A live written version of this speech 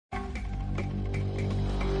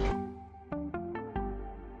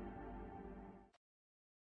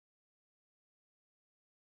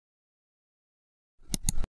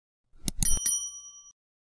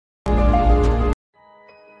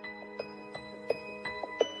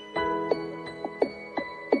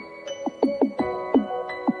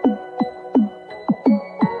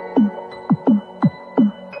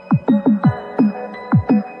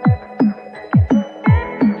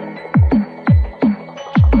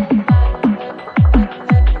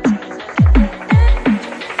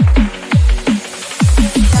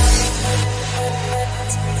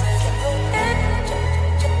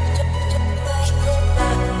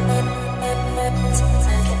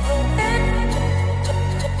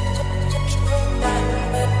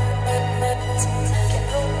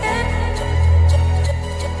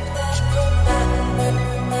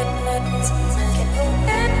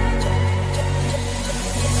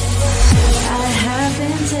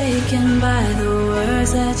taken by the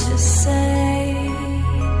words that you say.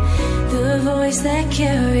 The voice that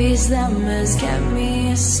carries them has kept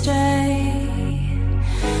me astray.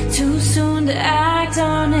 Too soon to act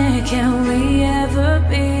on it, can we ever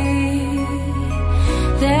be?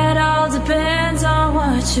 That all depends on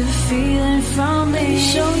what you're feeling from me. Let me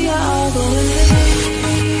show you all the way.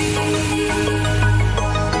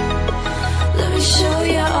 Let me show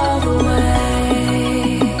you all the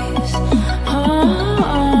ways.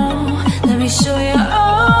 Oh, let me show you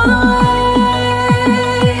all the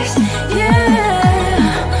ways.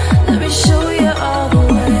 Yeah, let me show you all the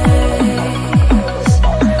ways.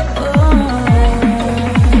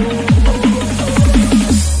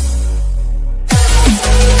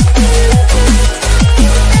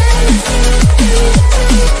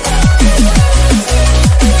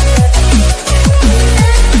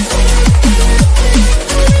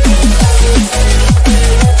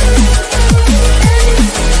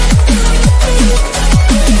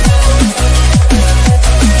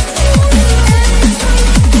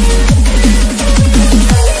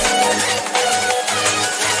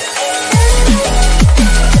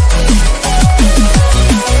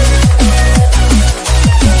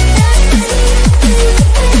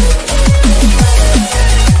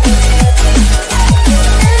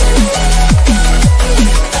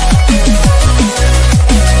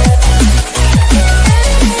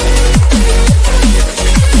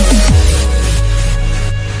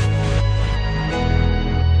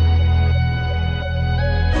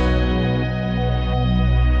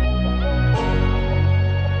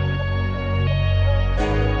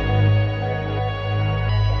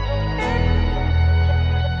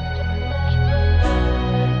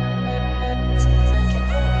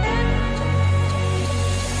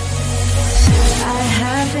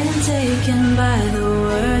 Taken by the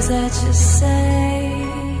words that you say.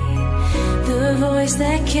 The voice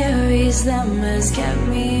that carries them has kept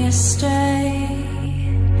me astray.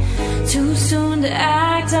 Too soon to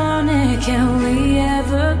act on it, can we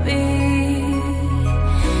ever be?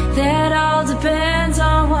 That all depends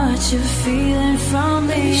on what you're feeling from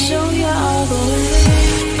me. Let me show you